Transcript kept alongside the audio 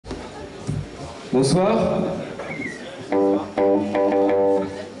Bonsoir.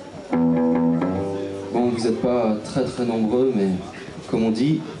 Bon, vous n'êtes pas très très nombreux, mais comme on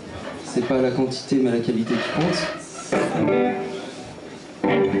dit, c'est pas la quantité mais la qualité qui compte.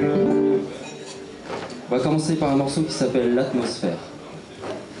 On va commencer par un morceau qui s'appelle l'atmosphère.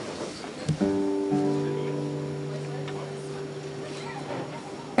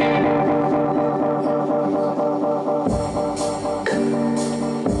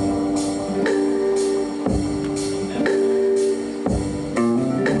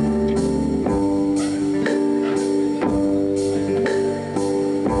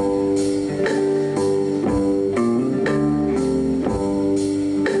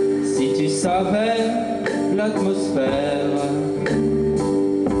 L'atmosphère,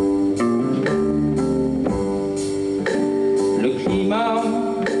 le climat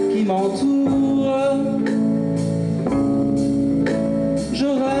qui m'entoure, je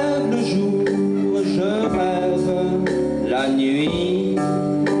rêve le jour, je rêve la nuit,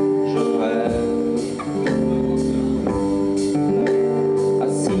 je rêve.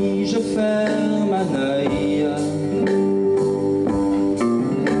 Assis, je ferme un œil.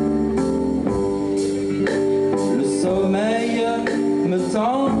 Me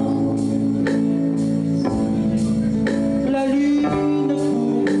tend la lune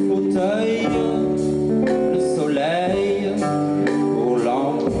pour fauteuil, le soleil pour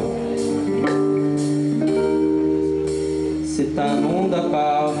lampe. C'est un monde à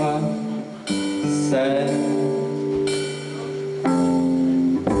part, c'est.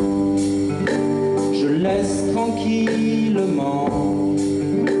 Je laisse tranquillement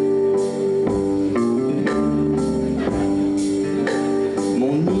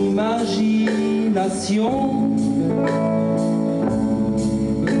imagination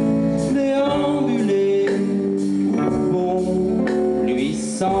déambuler où bon lui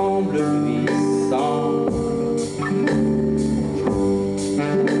semble,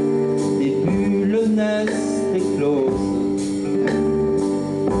 des bulles naissent, éclosent,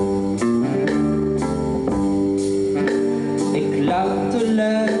 éclatent,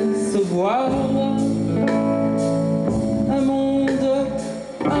 laissent voir un monde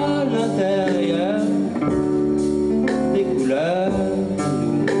à l'intérieur, des couleurs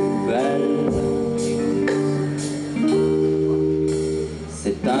nouvelles.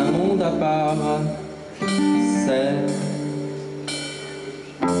 C'est un monde à part, c'est.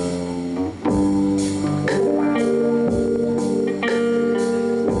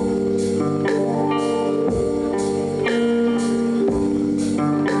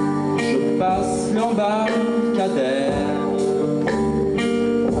 Je passe l'embarcadère,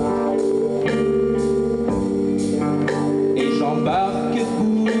 j'embarque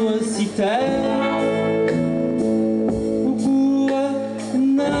pour Citerre ou pour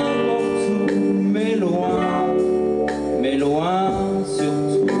n'importe où, mais loin,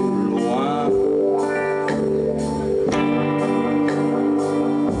 surtout loin.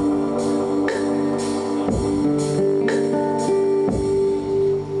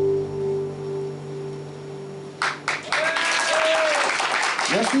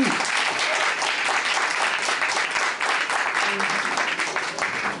 Merci.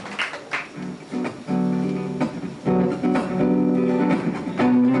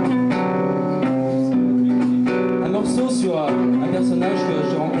 Sur un personnage que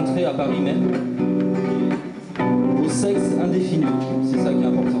j'ai rencontré à Paris même, au sexe indéfini, c'est ça qui est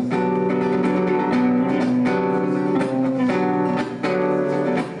important.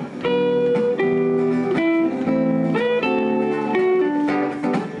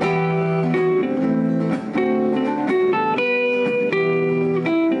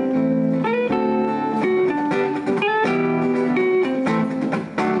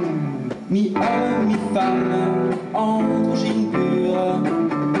 Mi-homme, mi-femme, androgyne pure,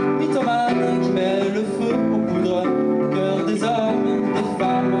 mythomane qui met le feu aux poudres, cœur des hommes, des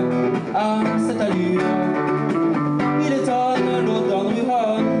femmes, à cette allure. Il étonne, l'automne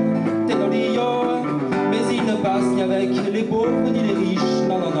ronronne, t'es dans l'io, mais il ne passe ni avec les pauvres ni les riches,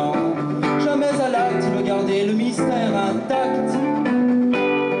 non, non, non. Jamais à l'acte, il veut garder le mystère intact.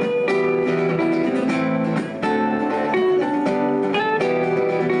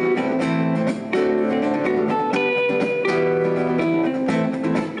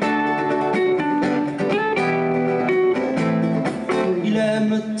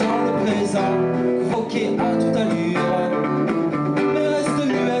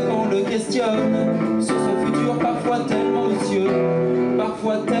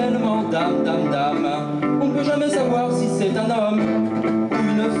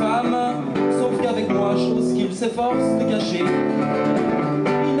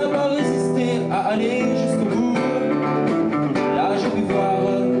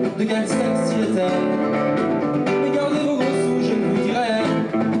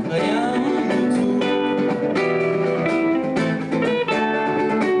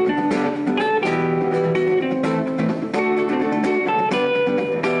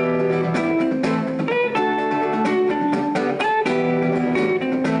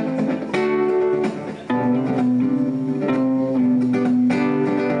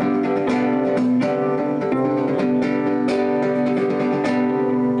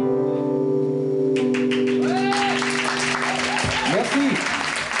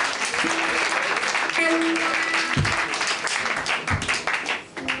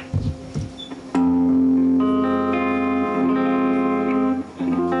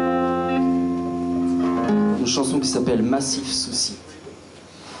 chanson qui s'appelle Massif Souci.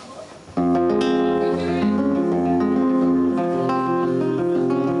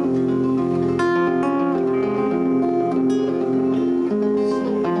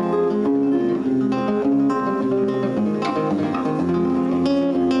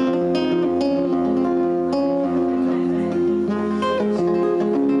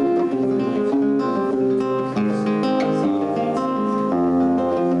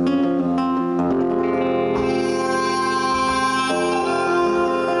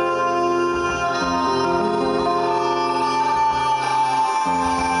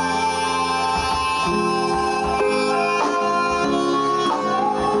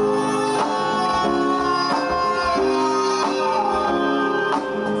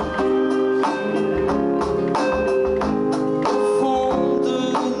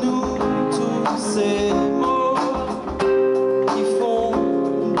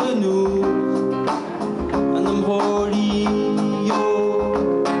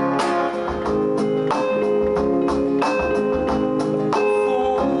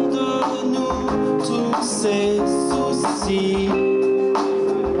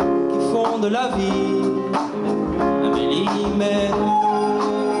 De la vie, un millimètre.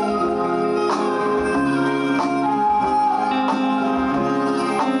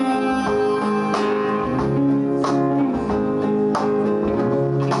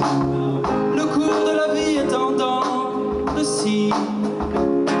 Le cours de la vie est en dents de scie,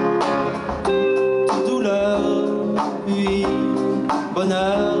 toute douleur, puis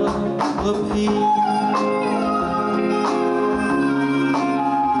bonheur repris.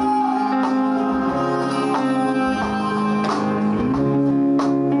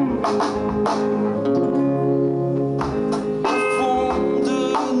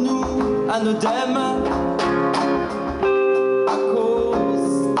 Anodème à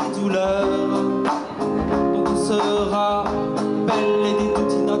cause des douleurs dont on se rappelle et des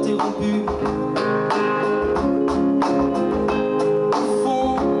doutes ininterrompus. Au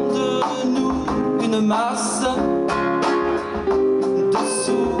fond de nous, une masse de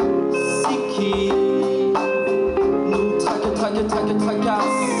soucis qui nous tracassent.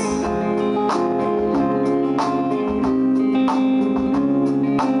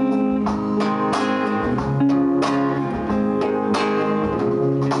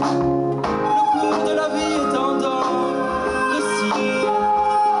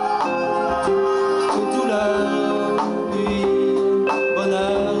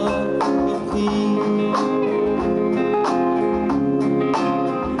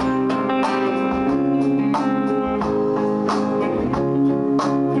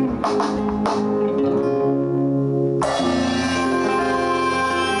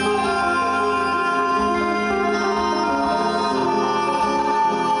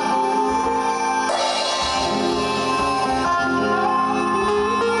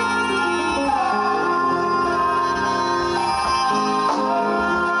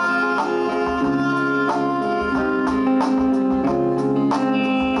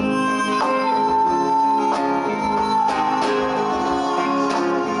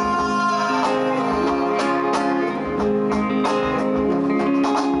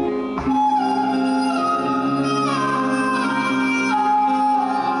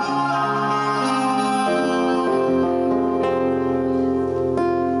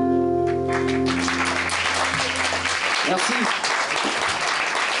 Merci.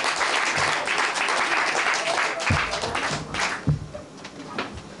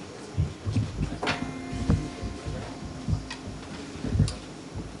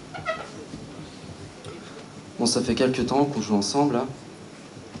 Bon, ça fait quelques temps qu'on joue ensemble, là.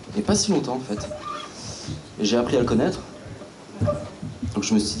 Et pas si longtemps, en fait. Et j'ai appris à le connaître. Donc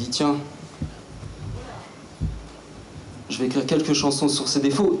je me suis dit, tiens, je vais écrire quelques chansons sur ses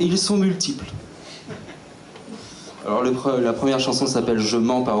défauts, et ils sont multiples. Alors la première chanson s'appelle « Je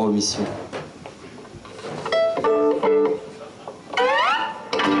mens par omission ».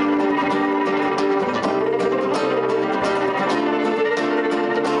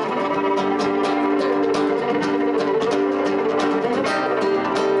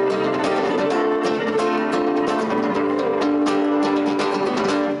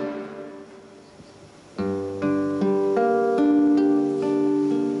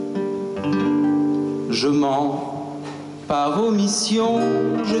 Je mens par omission,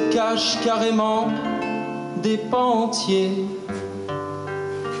 je cache carrément des pans entiers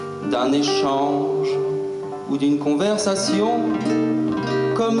d'un échange ou d'une conversation,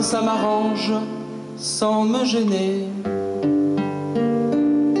 comme ça m'arrange, sans me gêner.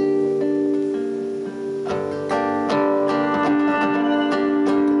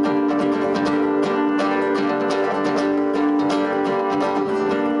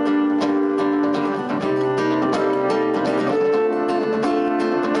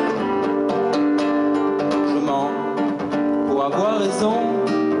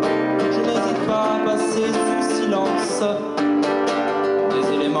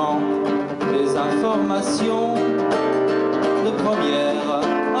 première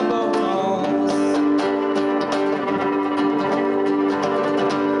importance.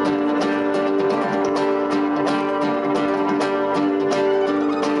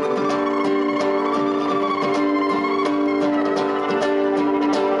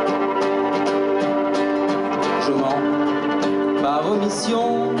 Je mens par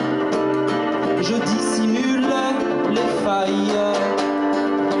omission, je dissimule les failles,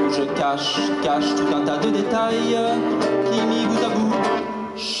 je cache tout un tas de détails qui, mis bout à bout,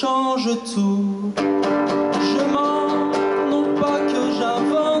 changent tout. Je mens, non pas que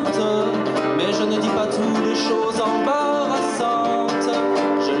j'invente, mais je ne dis pas toutes les choses embarrassantes.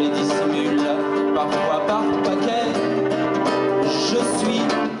 Je les dissimule, parfois par paquet. Je suis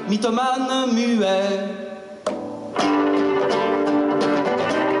mythomane muet.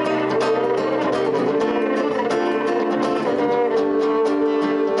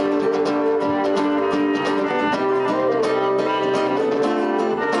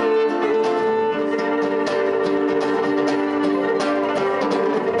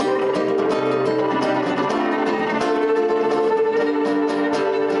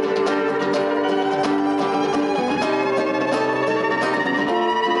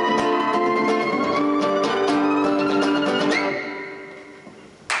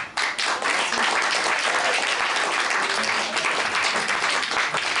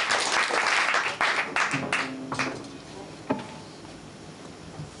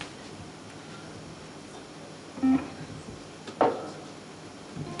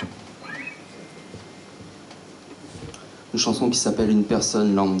 Une chanson qui s'appelle Une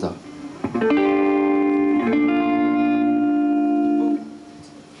personne lambda.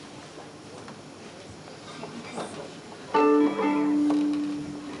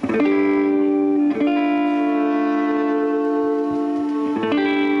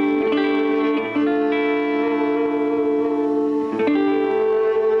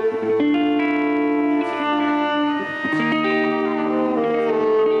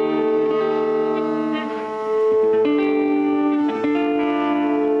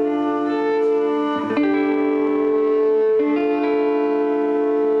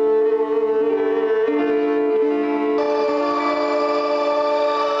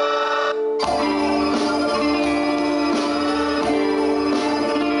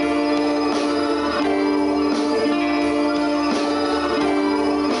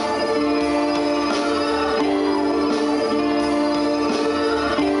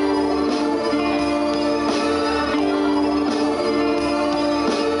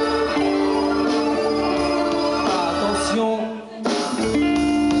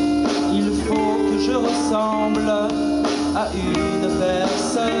 À une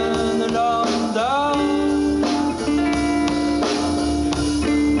personne lambda.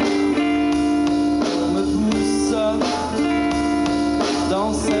 On me pousse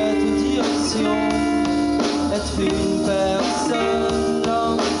dans cette direction, être une personne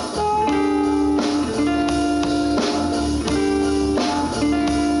lambda.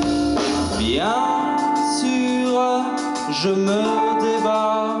 Bien sûr, je me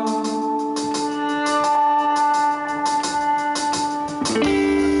débat.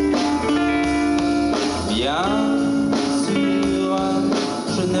 Bien sûr,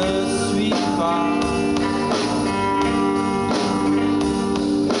 je ne suis pas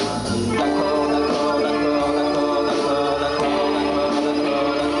d'accord, d'accord, d'accord, d'accord, d'accord, d'accord,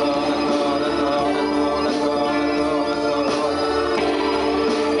 d'accord, d'accord, d'accord, d'accord, d'accord, d'accord,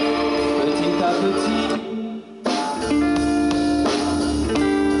 petit à petit,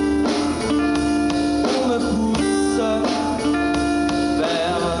 on me pousse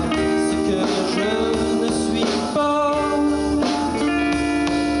vers ce que je ne suis pas.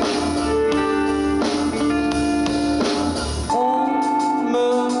 On me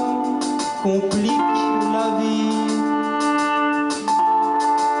complique la vie.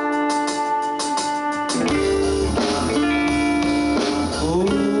 Pour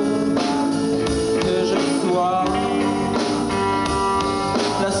que je sois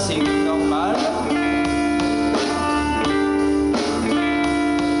classique normal.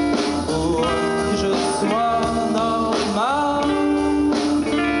 Pour que je sois normal.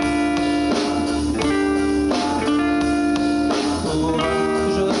 Pour que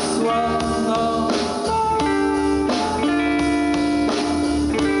je sois normal.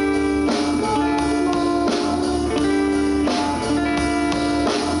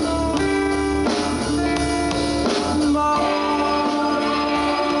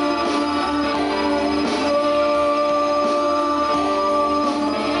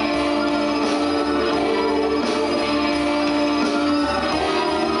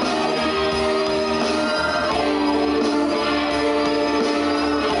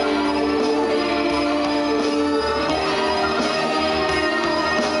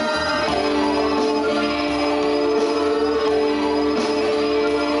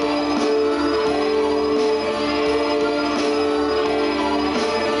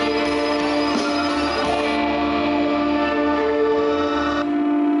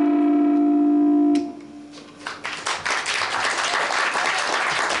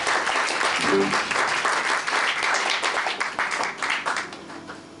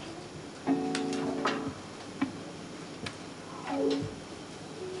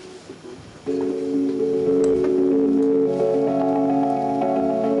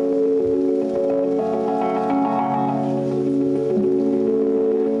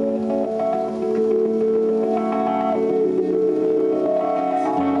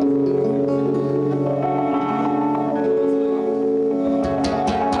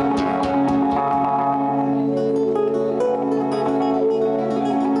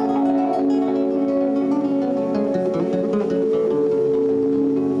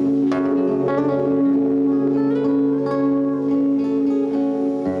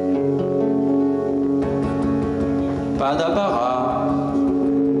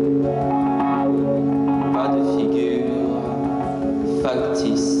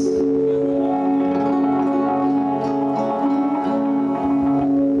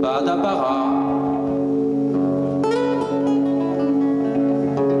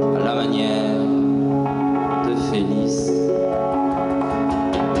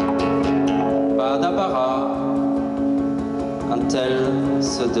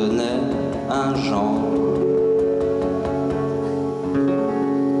 donnait un genre.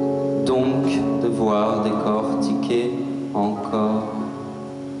 Donc devoir décortiquer encore.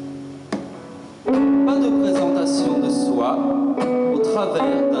 Pas de présentation de soi au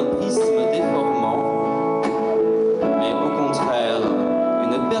travers d'un prisme déformant, mais au contraire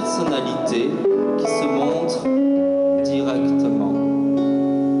une personnalité qui se montre directement.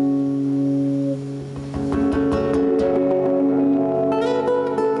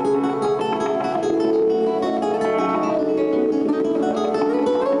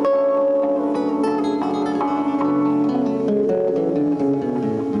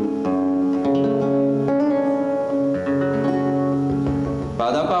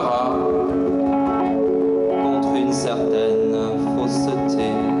 Pas d'apparat contre une certaine fausseté.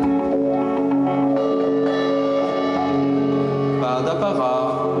 Pas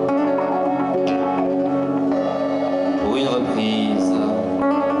d'apparat pour une reprise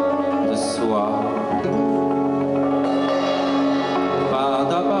de soi. Pas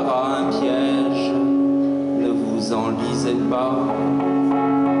d'apparat, un piège, ne vous en lisez pas.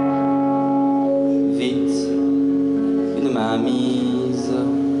 Vite, une main mise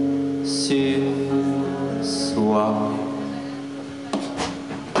sur soi.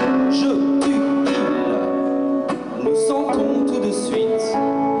 Je, tu, il, nous sentons tout de suite.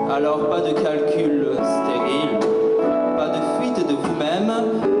 Alors pas de calcul stérile, pas de fuite de vous-même,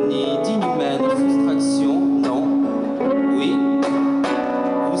 ni d'inhumaine soustraction, non. Oui,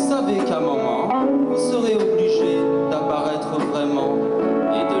 vous savez qu'à un moment, vous serez obligé d'apparaître vraiment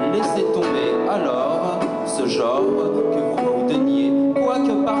et de laisser tomber alors ce genre que vous vous donniez,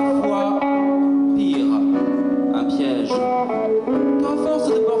 quoique parfois pire, un piège. Qu'à force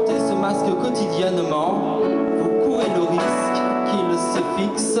de porter ce masque quotidiennement, vous courez le risque qu'il se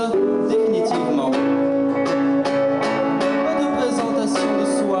fixe définitivement. Pas de présentation de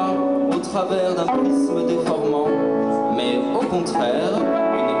soi au travers d'un prisme déformant, mais au contraire,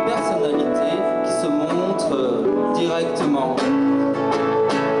 une personnalité qui se montre directement.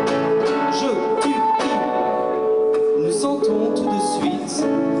 Je, tu, il. Nous sentons tout de suite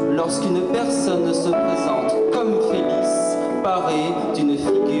lorsqu'une personne se présente comme Félix, parée d'une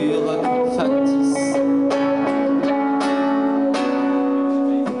figure factice.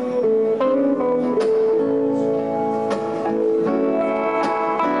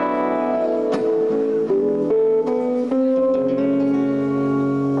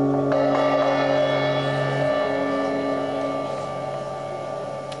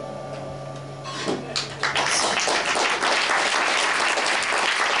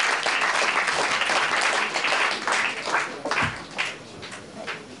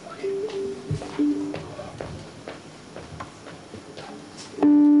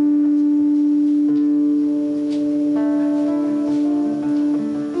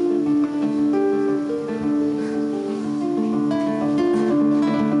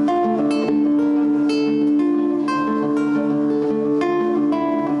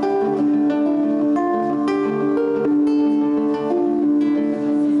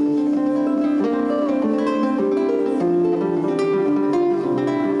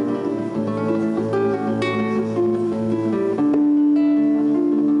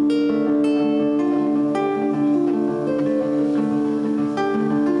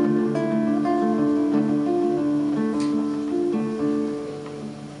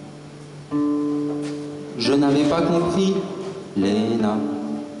 Je n'avais pas compris, Léna,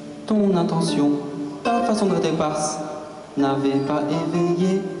 ton intention, ta façon de rester passe, n'avait pas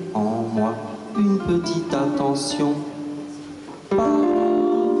éveillé en moi une petite attention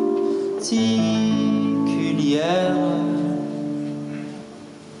particulière.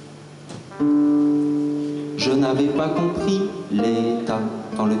 Je n'avais pas compris l'état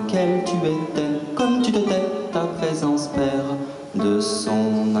dans lequel tu étais, comme tu te tais, ta présence perd de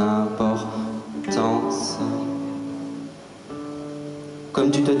son importance. Comme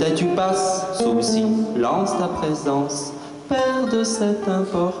tu te tais, tu passes, sous silence ta présence perd de cette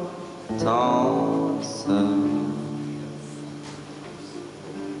importance.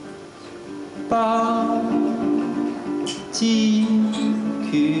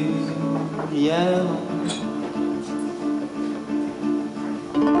 Particulière.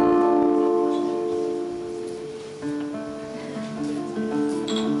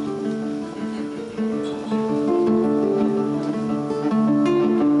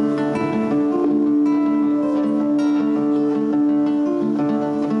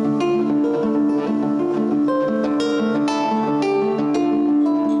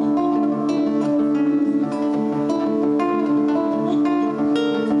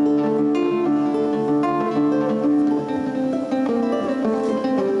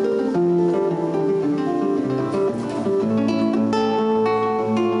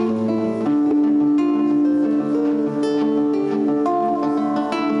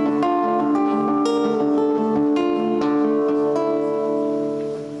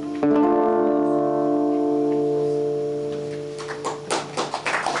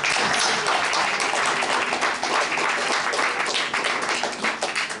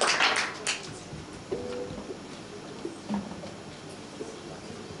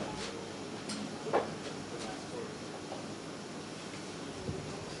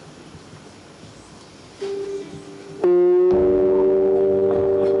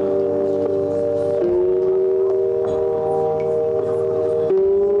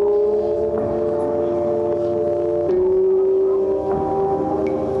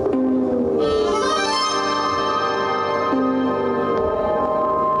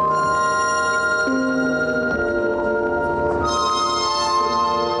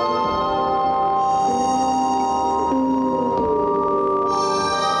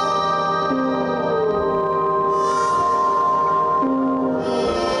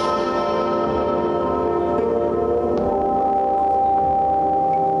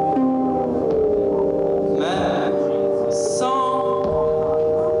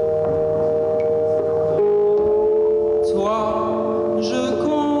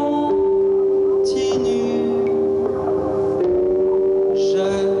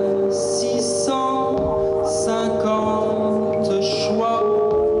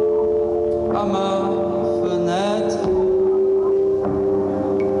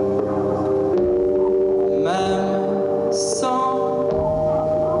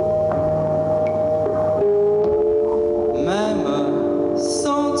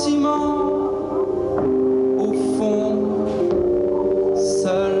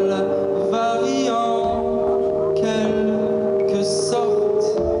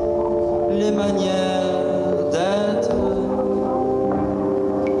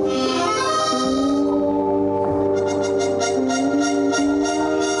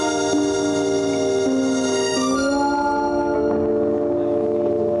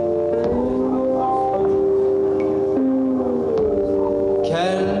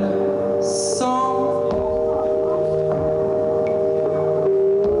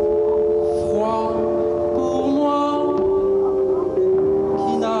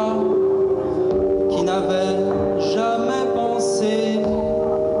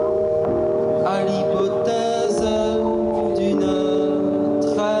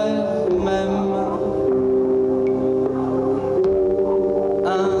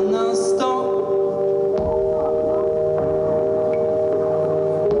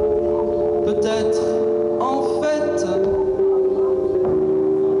 Peut-être, en fait,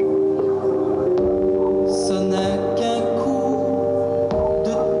 ce n'est qu'un coup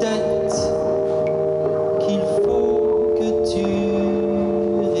de tête qu'il faut que tu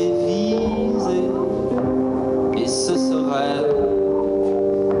révises, et ce serait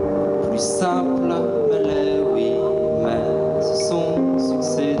plus simple, mais les oui, mais se sont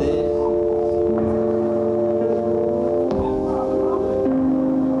succédés.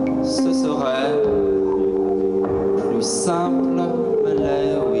 Ce serait plus simple, mais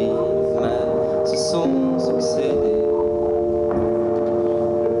les oui, mais se sont succédés.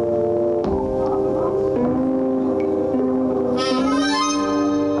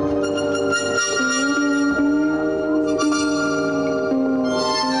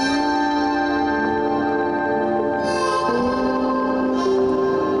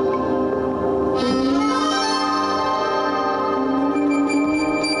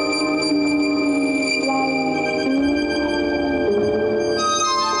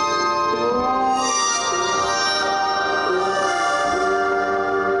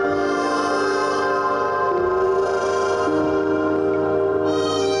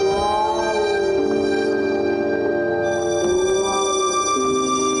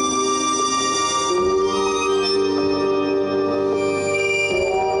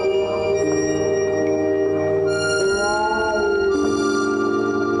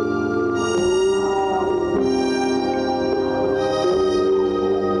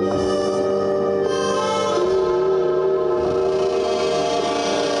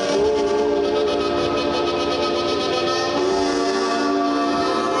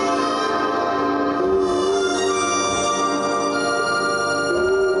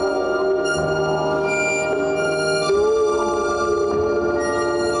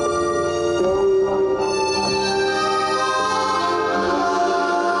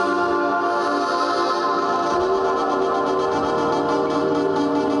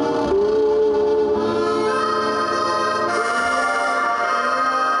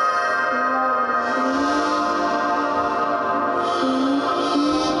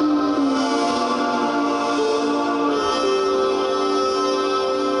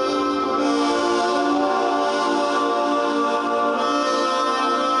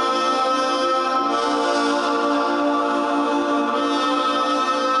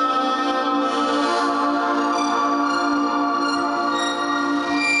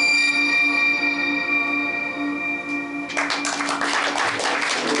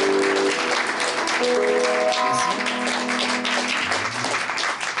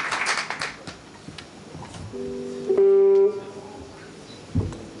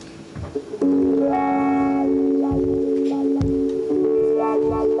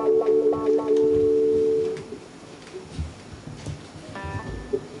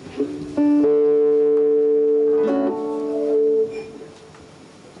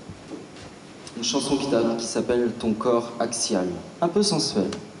 Une chanson qui s'appelle Ton corps axial, un peu sensuel.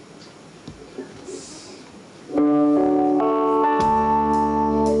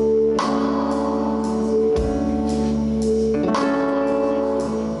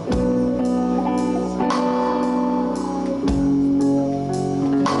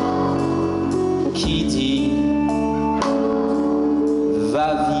 Qui dit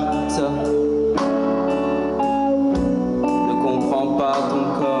va vite ne comprend pas ton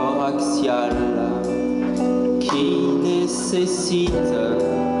corps axial qui nécessite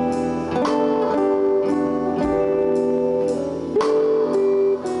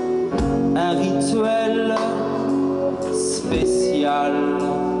un rituel spécial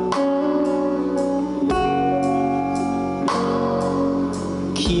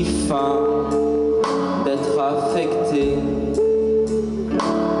qui feint d'être affecté,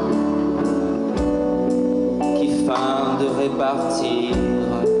 qui feint de répartir,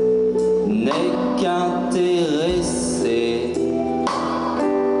 n'est qu'intéressé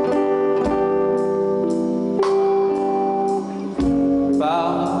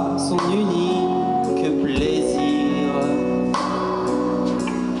par son unique plaisir,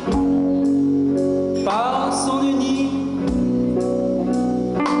 par son unique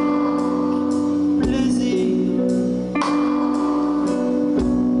plaisir.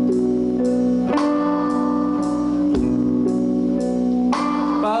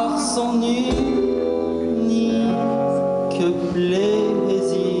 Par son unique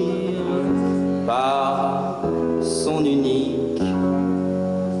plaisir, par son unique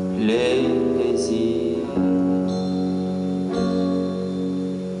plaisir.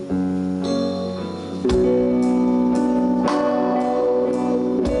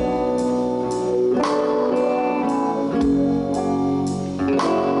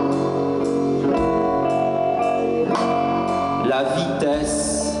 la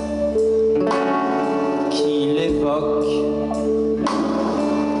vitesse qu'il évoque,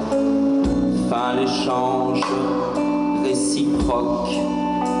 fin l'échange réciproque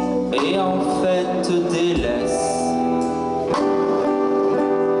et en fait délaisse.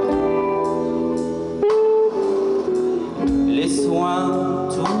 Les soins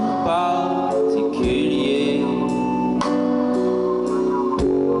tout particuliers,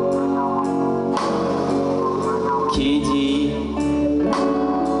 qui dit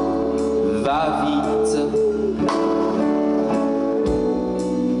va vite,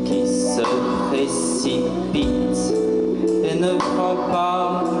 qui se précipite et ne prend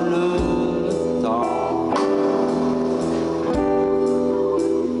pas le temps.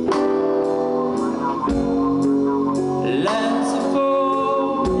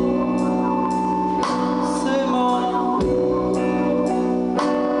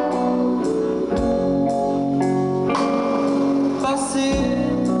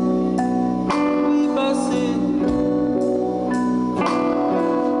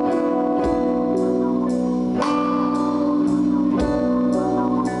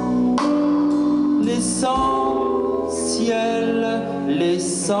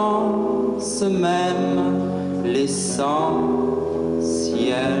 L'essence même, l'essentiel,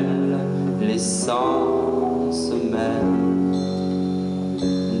 l'essence même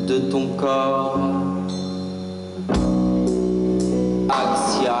de ton corps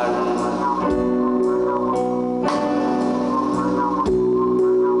axial.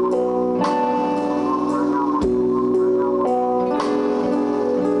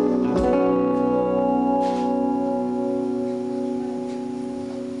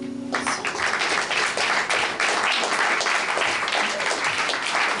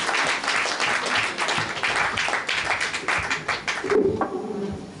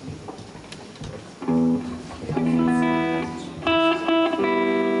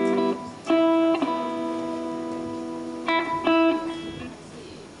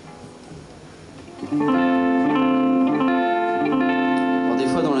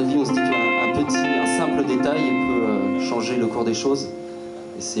 Des choses,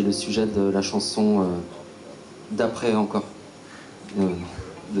 et c'est le sujet de la chanson d'après encore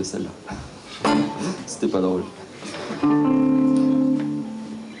de celle-là. C'était pas drôle.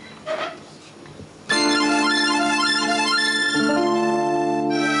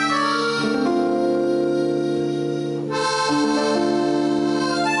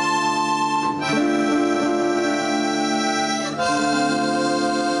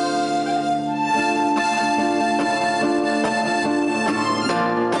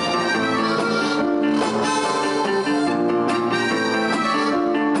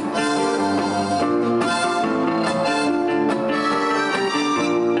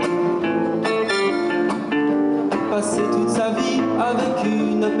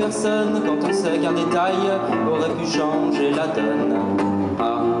 Quand on sait qu'un détail aurait pu changer la donne.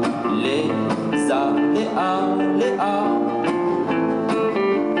 Ah, les aléas.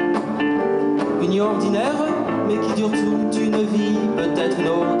 Union ordinaire, mais qui dure toute une vie. Peut-être une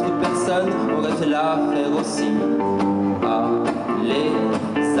autre personne aurait fait l'affaire aussi. Ah, les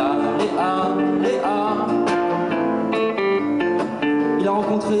aléas. Il a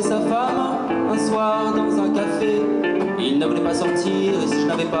rencontré sa femme un soir dans un café. Il ne voulait pas sortir et si je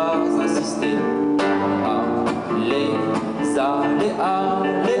n'avais pas insisté. Ah, les aléas.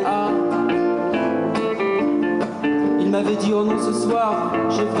 Il m'avait dit oh non ce soir,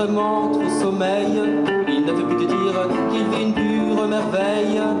 j'ai vraiment trop sommeil. Il ne fait plus que dire qu'il vit une pure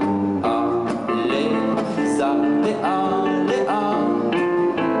merveille. Ah, les aléas.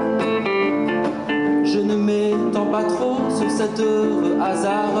 Je ne m'étends pas trop sur cet heureux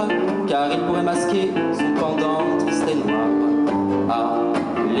hasard, car il pourrait masquer son pendant triste et noir. Ah,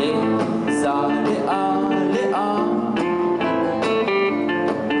 les aléas.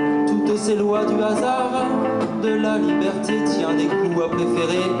 Toutes ces lois du hasard, de la liberté tient des coups à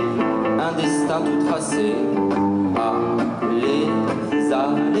préférer, un destin tout tracé. Ah, les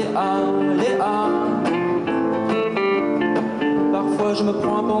aléas. Parfois je me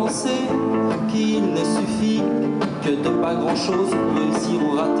prends à penser qu'il ne suffit que de pas grand-chose pour réussir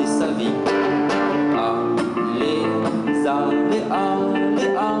ou rater sa vie. Ah, les aléas.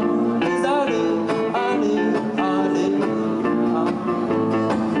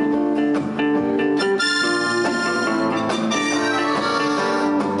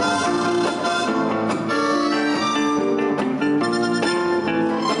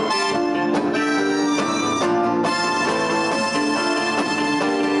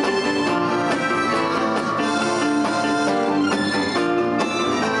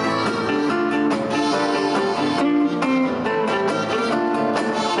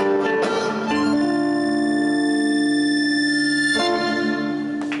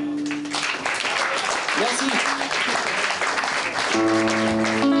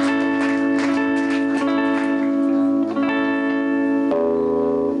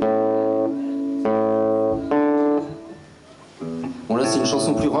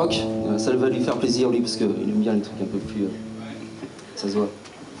 rock. Ça va lui faire plaisir, lui, parce qu'il aime bien les trucs un peu plus... ça se voit.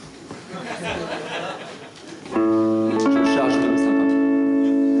 Je le charge même, sympa.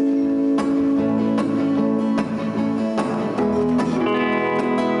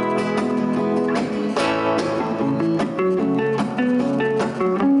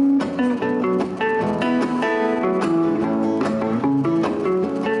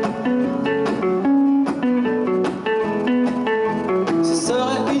 Ce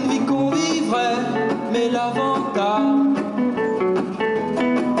serait une vie qu'on vivrait, mais l'avantage,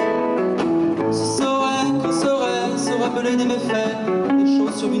 ce serait qu'on saurait se rappeler des méfaits, des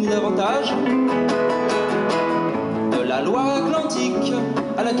choses survenues davantage. De la Loire-Atlantique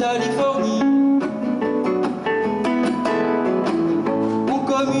à la Californie, on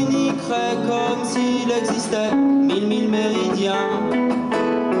communiquerait comme s'il existait mille méridiens.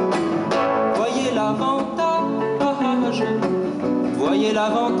 Voyez l'avantage, voyez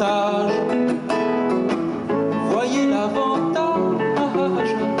l'avantage, voyez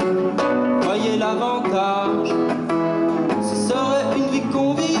l'avantage, voyez l'avantage. Ce serait une vie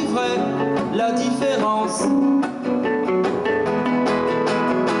qu'on vivrait, la différence, ce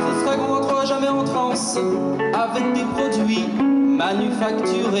serait qu'on rentrerait jamais en transe avec des produits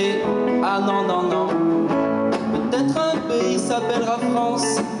manufacturés. Ah non, non, non. Peut-être un pays s'appellera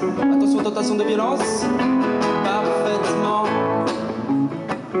France. Attention, tentation de violence. Parfaitement.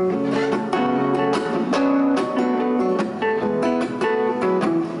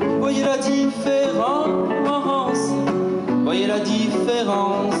 Voyez la différence. Voyez la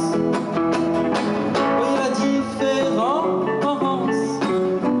différence. Voyez la différence.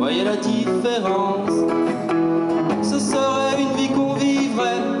 Voyez la différence. Ce serait une vie qu'on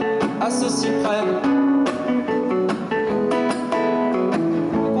vivrait à ceci près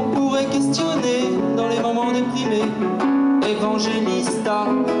qu'on pourrait questionner dans les moments déprimés. Évangélista,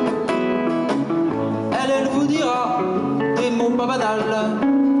 elle vous dira des mots pas banals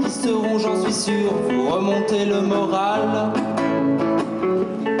qui seront, j'en suis sûr, vous remonter le moral.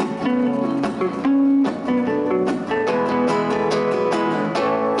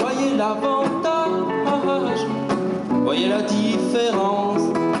 Voyez l'avantage, voyez la différence,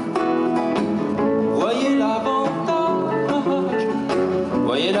 voyez l'avantage,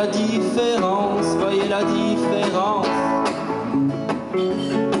 voyez la différence, voyez la différence.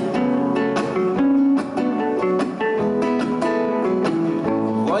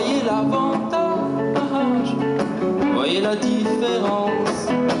 Voyez l'avantage, voyez la différence,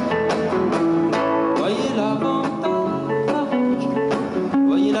 voyez l'avantage,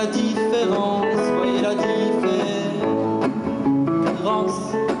 voyez la différence, voyez la différence.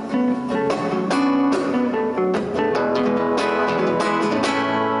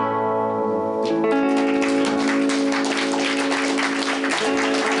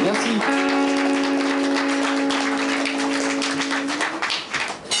 Merci.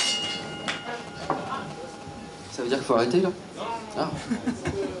 Ça veut dire qu'il faut arrêter là? Ah.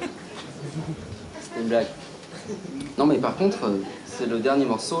 C'était une blague. Non mais par contre, c'est le dernier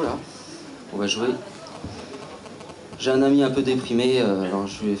morceau là. On va jouer. J'ai un ami un peu déprimé, alors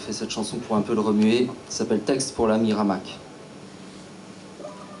je lui ai fait cette chanson pour un peu le remuer. Ça s'appelle Texte pour l'ami Ramac.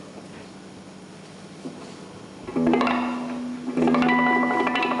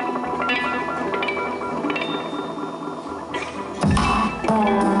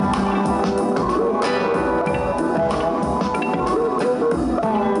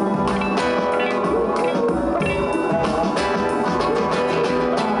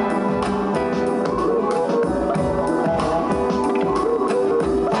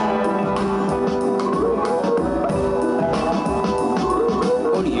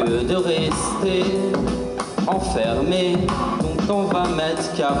 De rester enfermé dans ton 20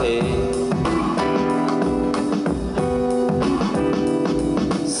 mètres carrés,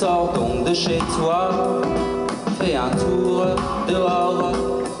 sors donc de chez toi, fais un tour dehors,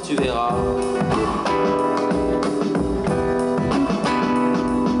 tu verras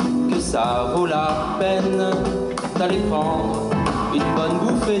que ça vaut la peine d'aller prendre une bonne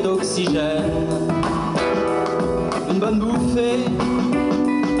bouffée d'oxygène, une bonne bouffée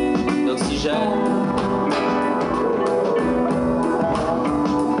d'oxygène.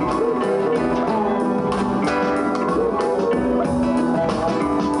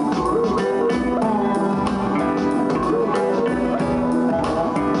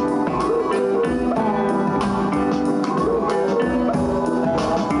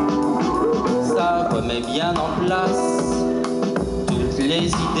 Ça remet bien en place toutes les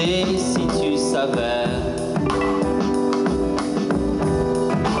idées si tu savais.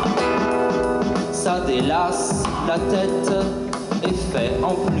 Ça délasse la tête et fait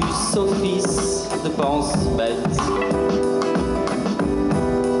en plus office de pense-bête.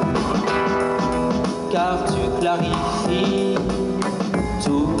 Car tu clarifies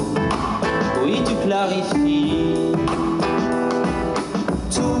tout, oui tu clarifies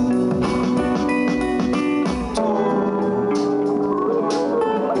tout.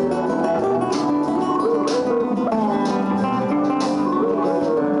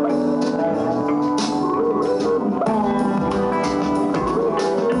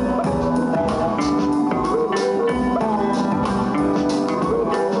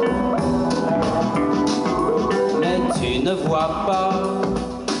 Ne vois pas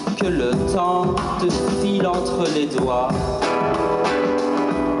que le temps te file entre les doigts,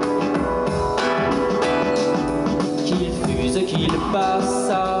 qu'il fuse, qu'il passe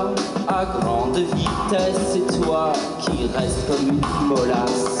à grande vitesse, et toi qui restes comme une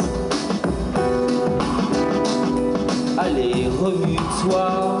molasse. Allez,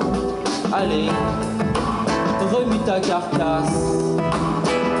 remue-toi, allez, remue ta carcasse,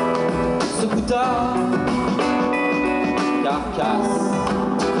 secoue ta carcasse.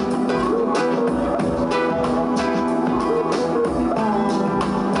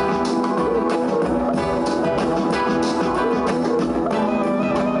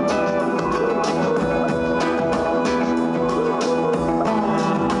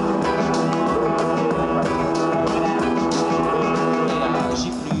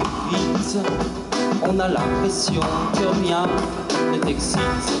 Réagis plus vite, on a l'impression que rien ne t'excite.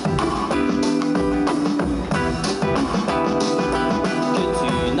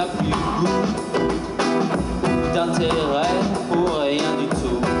 D'intérêt pour rien du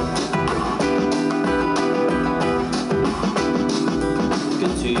tout, que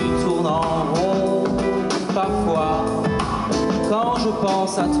tu tournes en rond parfois. Quand je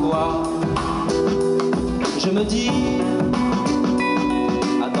pense à toi, je me dis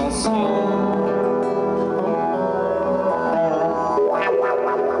attention.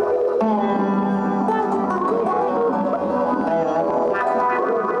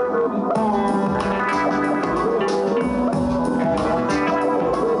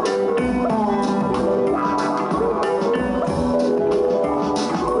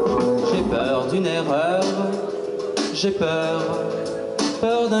 D'une erreur, j'ai peur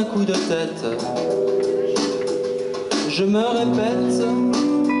d'un coup de tête. Je me répète,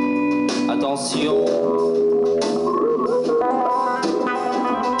 attention.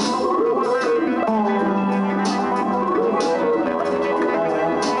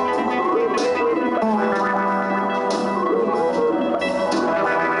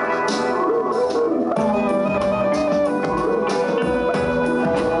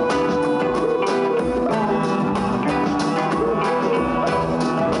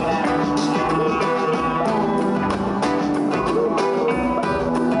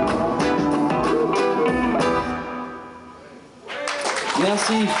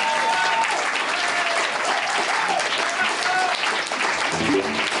 Merci.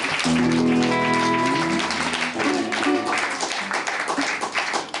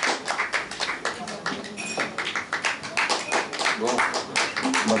 Bon,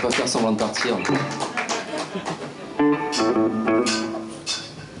 on va pas faire semblant de partir.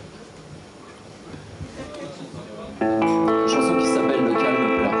 Une chanson qui s'appelle Le calme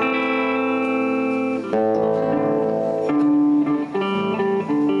plat.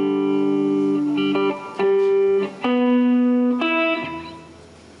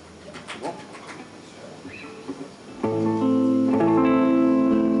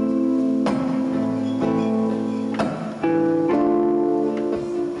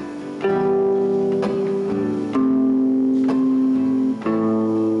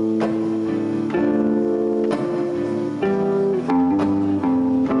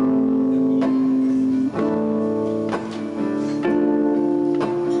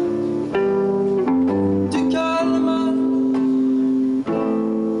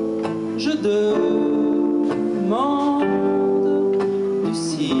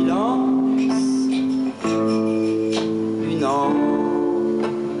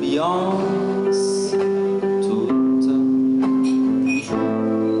 ambiance toute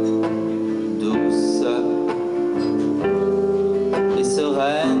douce et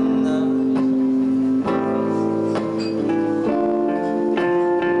sereine.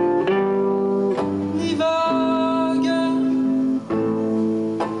 Ni vague,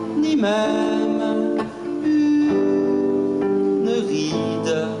 ni même une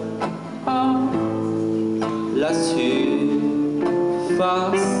ride à la surface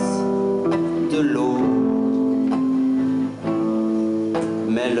de l'eau,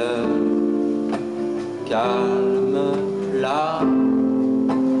 mais le calme là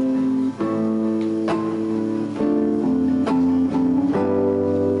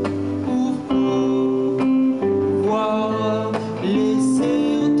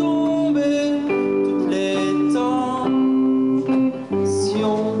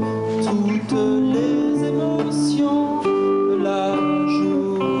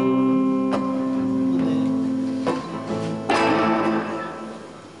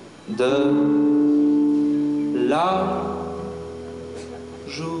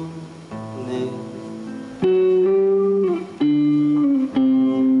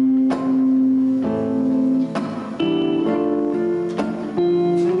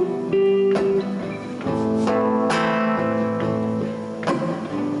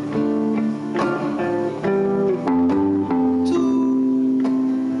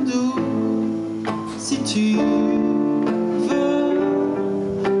Si tu veux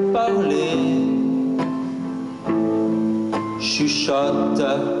parler, chuchote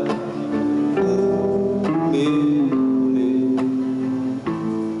ou murmure,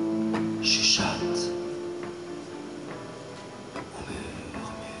 chuchote ou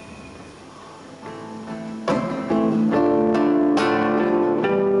murmure.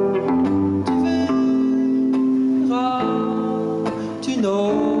 Tu verras, tu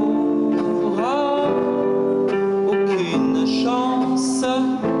n'auras aucune chance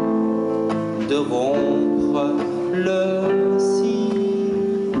de rompre le silence.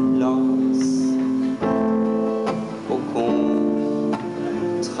 Au contraire,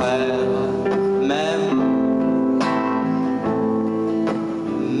 même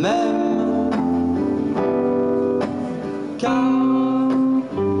car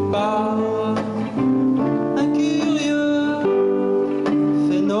par un curieux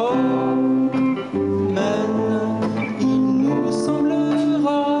phénomène, il nous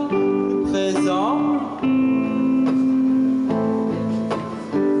semblera le présent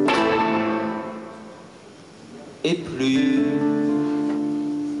et plus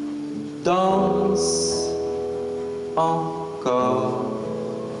dense encore.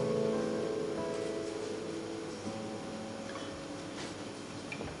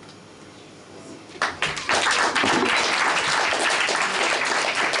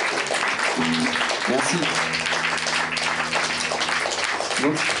 Merci.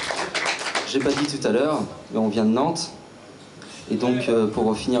 Donc, j'ai pas dit tout à l'heure, mais on vient de Nantes. Et donc,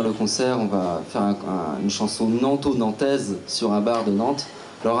 pour finir le concert, on va faire une chanson nanto-nantaise sur un bar de Nantes.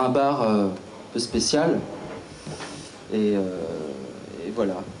 Alors, un bar un peu spécial. Et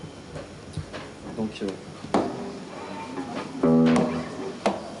voilà. Donc...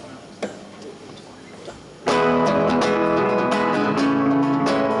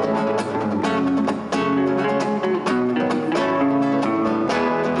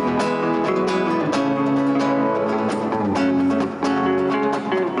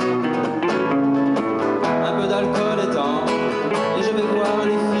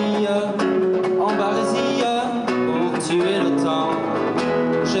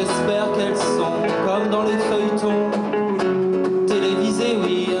 J'espère qu'elles sont comme dans les feuilletons télévisés,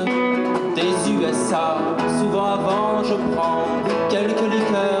 oui, des USA. Souvent avant, je prends quelques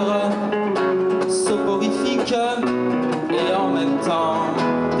liqueurs soporifiques et en même temps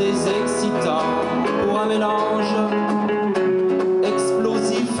des excitants pour un mélange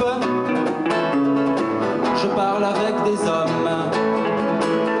explosif. Je parle avec des hommes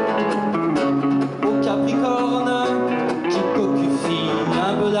au Capricorne qui cocufient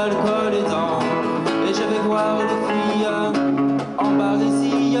un peu d'alcool aidant, et je vais voir les filles en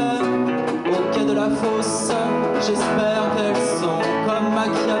barésie au quai de la fosse. J'espère qu'elles sont comme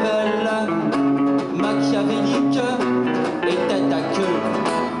machiavéliques et tête à queue.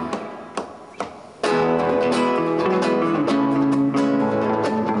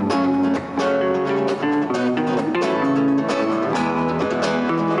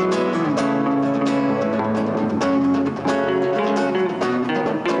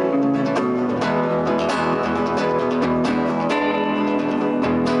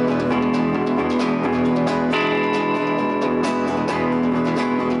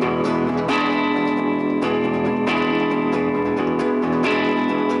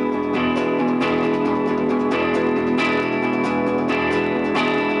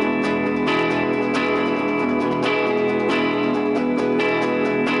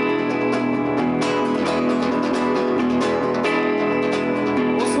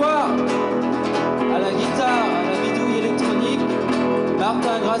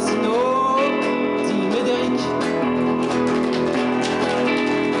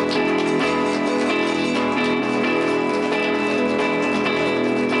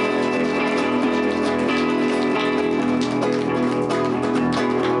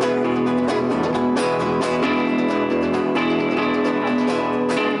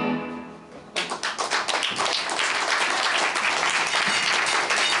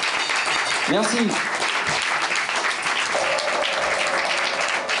 Merci.